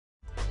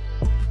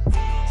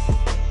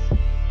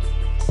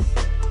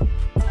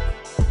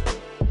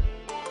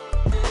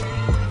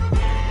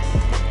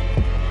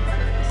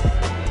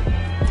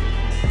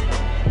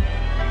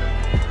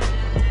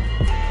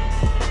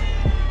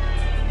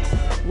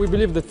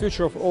believe the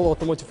future of all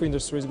automotive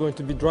industry is going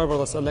to be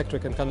driverless,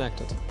 electric and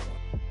connected.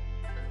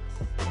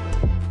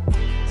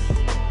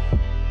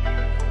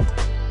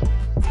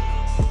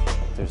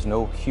 There's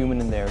no human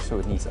in there, so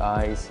it needs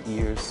eyes,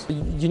 ears.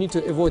 You need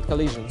to avoid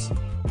collisions.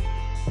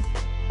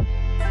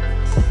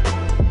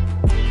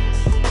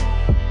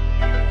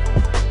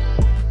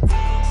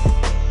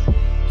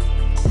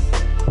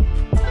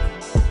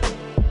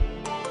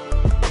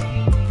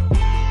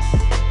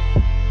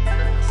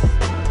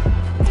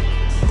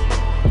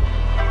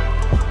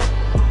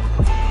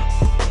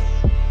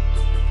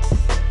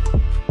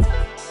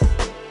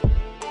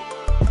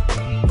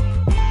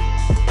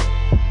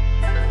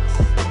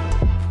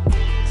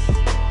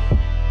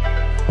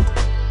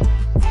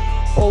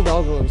 All the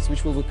algorithms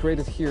which will be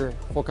created here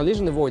for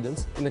collision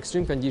avoidance in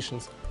extreme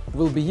conditions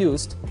will be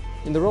used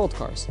in the road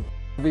cars.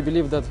 We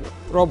believe that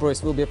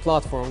Roborace will be a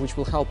platform which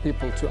will help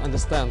people to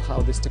understand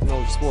how this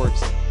technology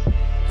works.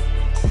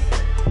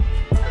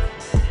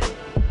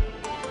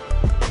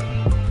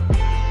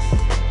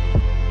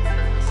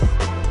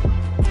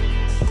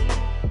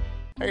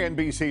 Hey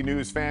NBC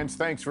News fans,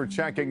 thanks for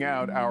checking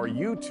out our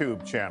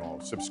YouTube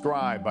channel.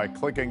 Subscribe by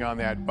clicking on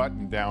that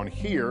button down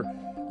here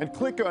and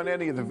click on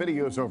any of the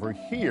videos over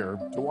here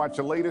to watch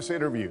the latest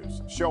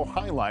interviews, show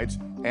highlights,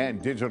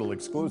 and digital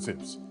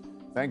exclusives.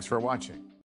 Thanks for watching.